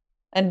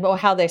 and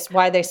why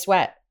they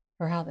sweat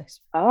or how they?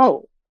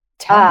 Oh,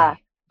 tell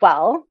me.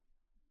 Well,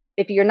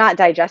 if you're not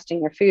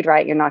digesting your food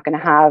right, you're not going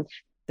to have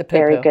the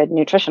very good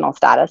nutritional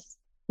status,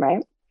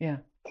 right? Yeah.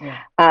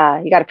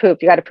 You got to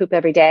poop. You got to poop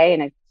every day,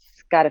 and it's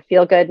got to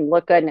feel good and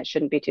look good, and it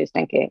shouldn't be too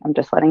stinky. I'm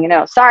just letting you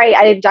know. Sorry,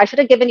 I should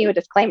have given you a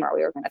disclaimer.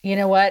 We were going to. You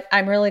know what?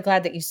 I'm really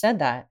glad that you said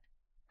that.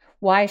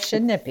 Why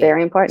shouldn't it be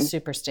very important?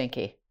 Super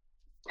stinky.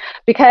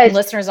 Because and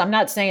listeners, I'm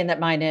not saying that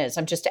mine is.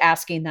 I'm just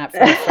asking that for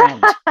a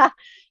friend.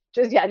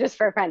 just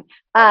for a friend.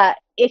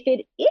 If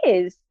it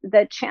is,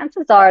 the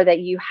chances are that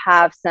you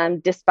have some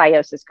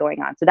dysbiosis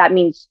going on. So that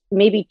means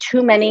maybe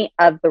too many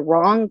of the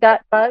wrong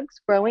gut bugs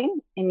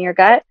growing in your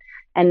gut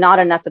and not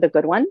enough of the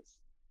good ones.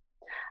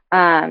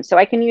 So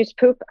I can use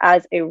poop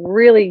as a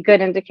really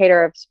good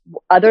indicator of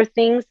other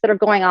things that are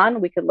going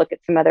on. We could look at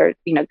some other,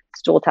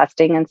 stool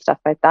testing and stuff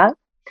like that.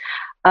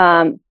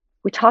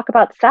 We talk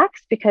about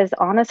sex because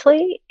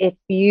honestly, if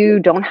you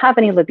don't have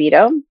any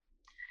libido,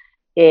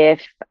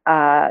 if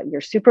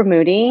you're super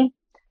moody,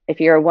 if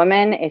you're a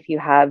woman, if you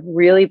have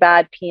really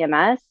bad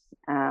PMS,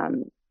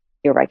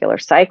 irregular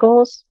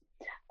cycles,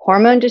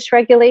 hormone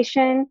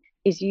dysregulation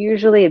is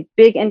usually a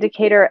big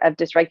indicator of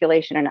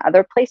dysregulation in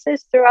other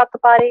places throughout the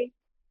body.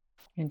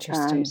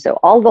 Interesting. So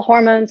all the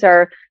hormones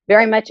are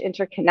very much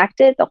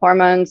interconnected. The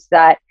hormones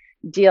that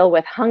deal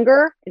with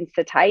hunger and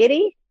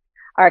satiety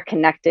are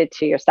connected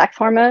to your sex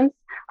hormones,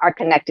 are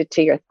connected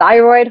to your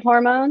thyroid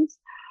hormones.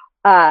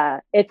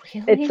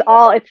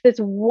 It's this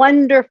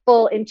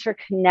wonderful,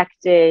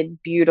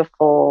 interconnected,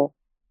 beautiful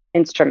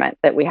instrument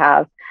that we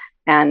have.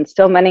 And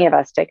so many of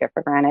us take it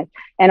for granted.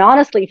 And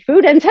honestly,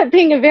 food ends up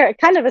being a very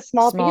kind of a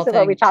small piece of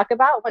what we talk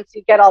about once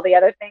you get all the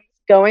other things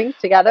going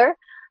together.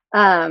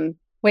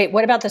 Wait,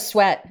 what about the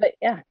sweat? But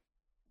yeah.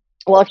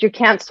 Well, if you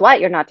can't sweat,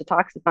 you're not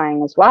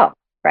detoxifying as well,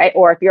 right?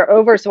 Or if you're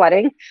over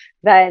sweating,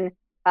 then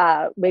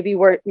maybe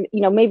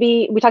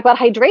we talk about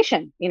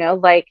hydration,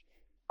 like,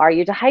 are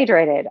you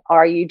dehydrated?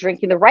 Are you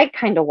drinking the right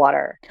kind of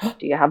water?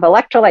 Do you have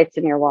electrolytes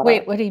in your water?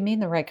 Wait, what do you mean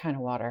the right kind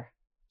of water?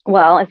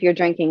 Well, if you're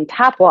drinking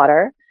tap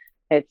water,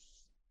 it's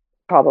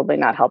probably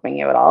not helping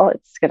you at all.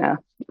 It's going to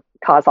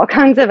cause all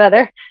kinds of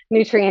other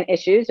nutrient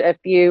issues. If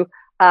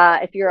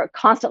you're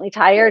constantly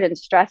tired and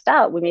stressed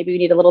out, maybe you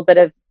need a little bit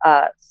of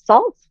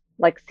salt,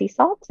 like sea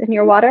salt in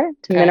your water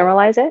to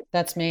mineralize it.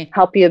 That's me.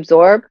 Help you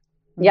absorb.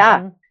 Mm-hmm.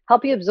 Yeah.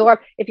 Help you absorb.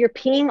 If you're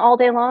peeing all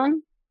day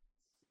long,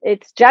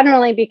 it's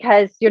generally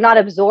because you're not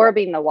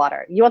absorbing the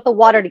water. You want the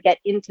water to get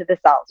into the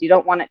cells. You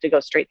don't want it to go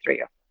straight through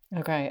you.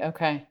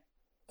 Okay.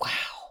 Wow.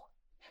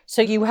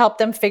 So you help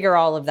them figure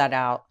all of that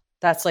out.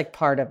 That's like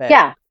part of it.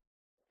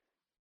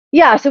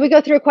 Yeah. So we go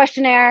through a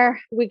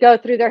questionnaire. We go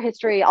through their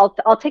history. I'll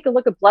take a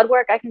look at blood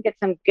work. I can get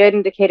some good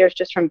indicators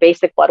just from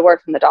basic blood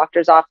work from the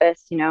doctor's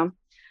office, and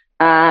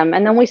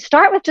then we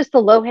start with just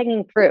the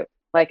low-hanging fruit.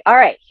 Like, all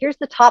right, here's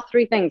the top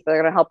 3 things that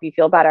are going to help you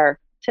feel better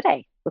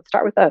today. Let's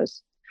start with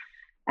those.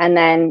 And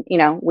then,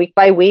 week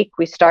by week,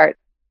 we start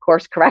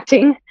course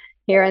correcting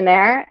here and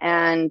there.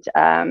 And,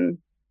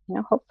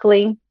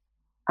 hopefully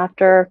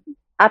after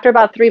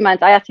about 3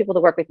 months, I ask people to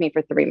work with me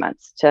for 3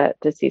 months to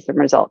see some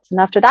results. And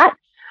after that,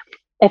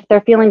 if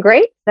they're feeling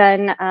great,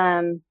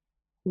 then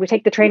we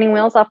take the training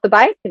wheels off the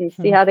bike and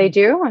see how they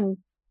do. And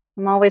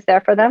I'm always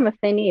there for them if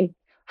they need.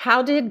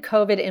 How did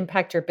COVID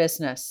impact your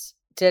business?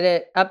 Did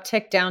it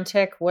uptick,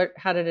 downtick?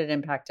 How did it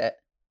impact it?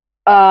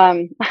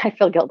 I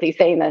feel guilty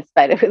saying this,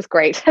 but it was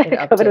great.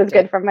 COVID was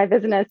good for my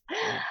business.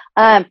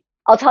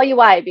 I'll tell you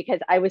why, because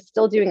I was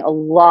still doing a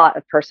lot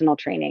of personal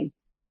training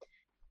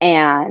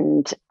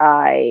and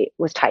I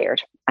was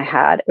tired. I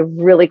had a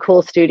really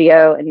cool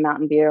studio in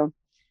Mountain View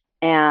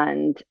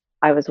and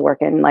I was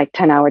working like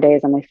 10-hour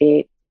days on my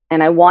feet.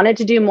 And I wanted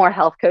to do more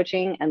health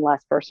coaching and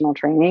less personal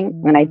training.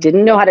 Mm-hmm. And I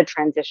didn't know how to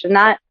transition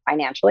that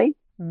financially.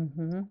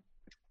 Mm-hmm.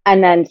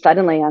 And then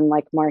suddenly on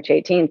like March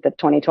 18th of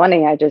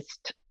 2020, I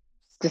just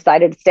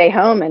decided to stay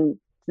home and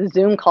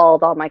Zoom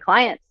called all my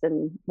clients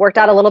and worked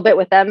out a little bit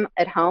with them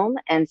at home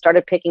and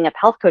started picking up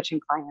health coaching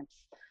clients.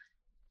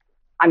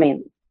 I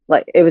mean,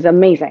 like, it was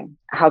amazing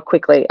how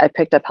quickly I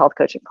picked up health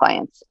coaching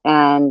clients.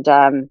 And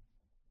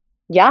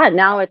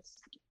now it's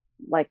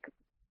like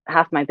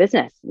half my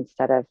business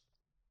instead of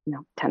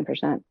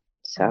 10%.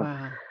 So,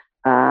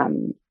 wow.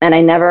 And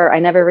I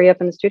never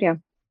reopened the studio.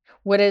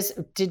 Was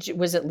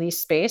it lease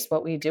space?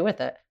 What will you do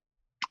with it?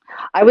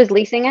 I was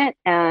leasing it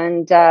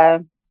and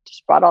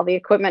just brought all the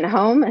equipment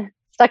home,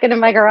 stuck it in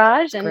my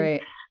garage. And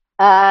great.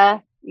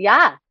 No,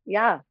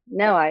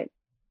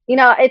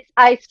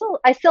 I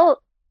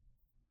still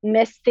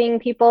miss seeing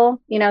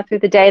people, through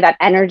the day. That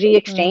energy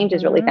exchange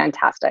is really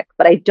fantastic,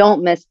 but I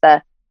don't miss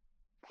the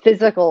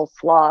physical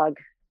slog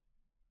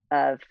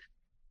of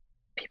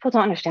people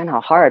don't understand how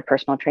hard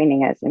personal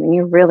training is. I mean,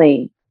 you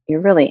really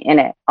you're really in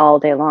it all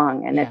day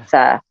long. And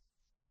Yeah.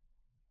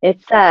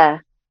 it's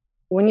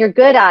when you're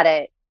good at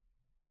it,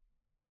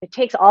 it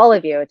takes all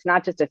of you. It's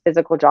not just a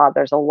physical job.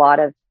 There's a lot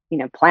of,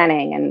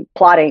 planning and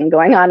plotting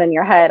going on in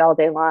your head all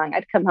day long.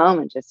 I'd come home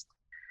and just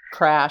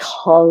Crash.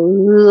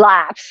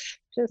 collapse.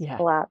 Yeah.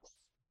 Collapse.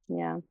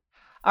 Yeah.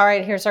 All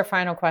right, here's our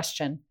final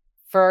question.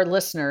 For our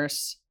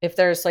listeners, if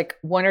there's like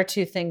one or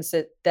two things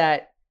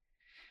that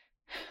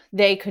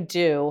they could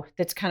do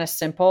that's kind of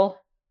simple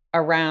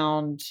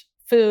around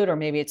food, or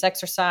maybe it's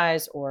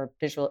exercise or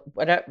visual,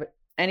 whatever,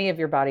 any of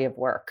your body of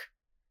work,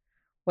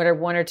 what are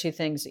one or two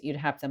things that you'd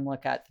have them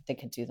look at that they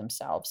could do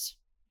themselves?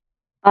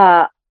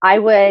 I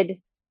would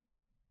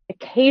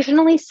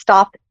occasionally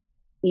stop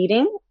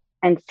eating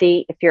and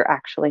see if you're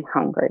actually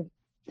hungry.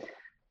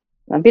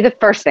 That'd be the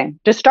first thing.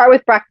 Just start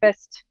with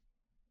breakfast.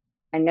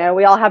 I know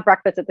we all have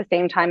breakfast at the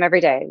same time every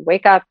day.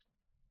 Wake up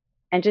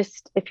and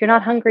just, if you're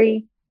not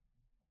hungry,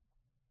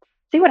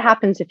 see what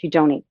happens if you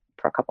don't eat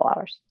for a couple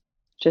hours.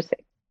 Just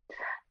see.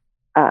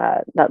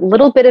 That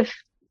little bit of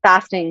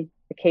fasting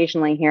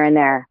occasionally here and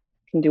there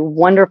can do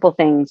wonderful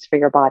things for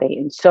your body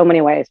in so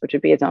many ways, which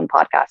would be its own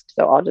podcast.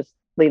 So I'll just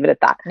leave it at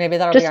that. Maybe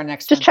that'll be our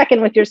next Just one. check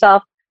in with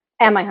yourself.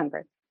 Am I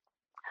hungry?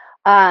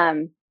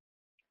 And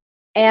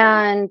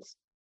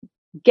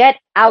get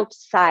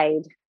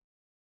outside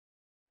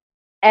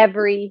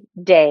every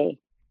day,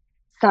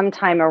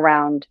 sometime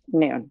around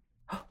noon.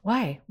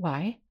 Why?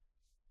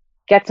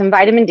 Get some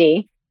vitamin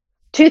D.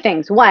 Two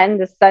things. One,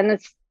 the sun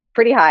is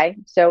pretty high.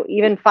 So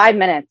even 5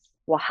 minutes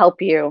will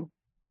help you.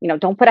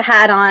 Don't put a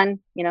hat on,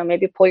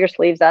 maybe pull your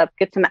sleeves up,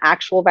 get some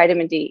actual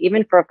vitamin D,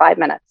 even for 5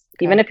 minutes,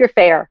 even if you're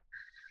fair.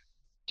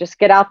 Just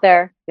get out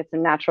there, get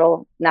some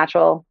natural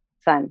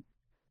sun.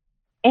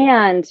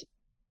 And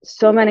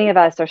so many of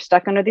us are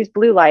stuck under these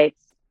blue lights.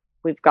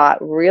 We've got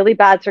really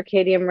bad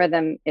circadian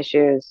rhythm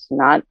issues,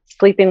 not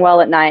sleeping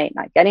well at night,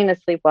 not getting to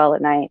sleep well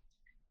at night.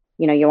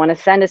 You want to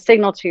send a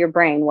signal to your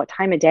brain what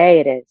time of day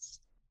it is,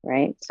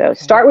 right? So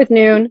start with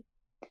noon.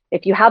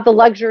 If you have the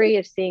luxury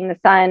of seeing the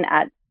sun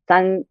at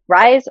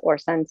sunrise or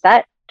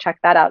sunset, check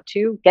that out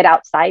too. Get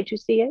outside to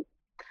see it.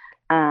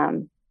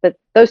 But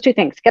those two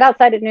things, get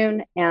outside at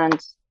noon and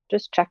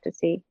just check to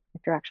see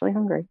if you're actually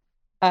hungry.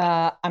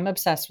 I'm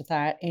obsessed with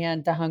that.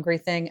 And the hungry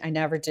thing, I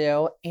never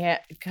do. And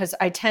because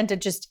I tend to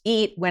just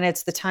eat when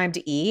it's the time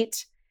to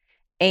eat.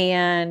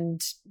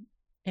 And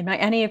in my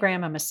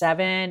Enneagram, I'm a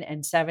 7,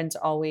 and 7s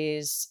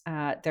always,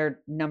 their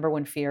number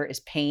one fear is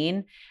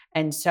pain.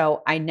 And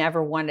so I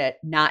never want to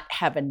not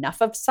have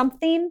enough of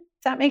something,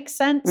 if that makes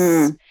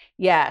sense.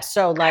 Yeah.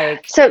 So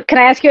can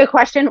I ask you a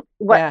question?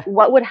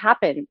 What would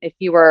happen if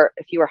you were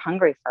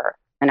hungry for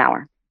an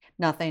hour?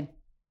 Nothing.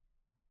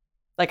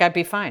 I'd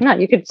be fine. No,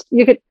 you could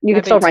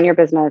still run your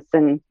business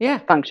and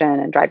function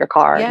and drive your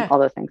car and all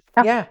those things.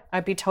 Yeah,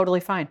 I'd be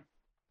totally fine.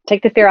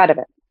 Take the fear out of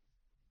it.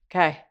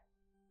 Okay.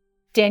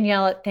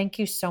 Daniela, thank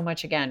you so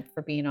much again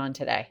for being on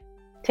today.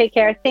 Take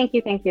care. Thank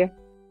you.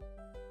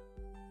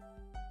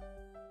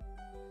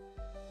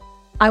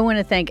 I want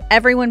to thank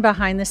everyone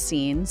behind the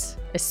scenes,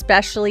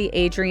 especially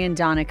Adrian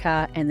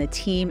Donica and the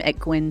team at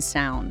Gwyn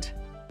Sound.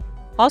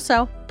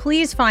 Also,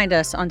 please find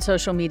us on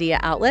social media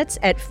outlets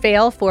at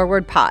Fail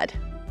Forward Pod.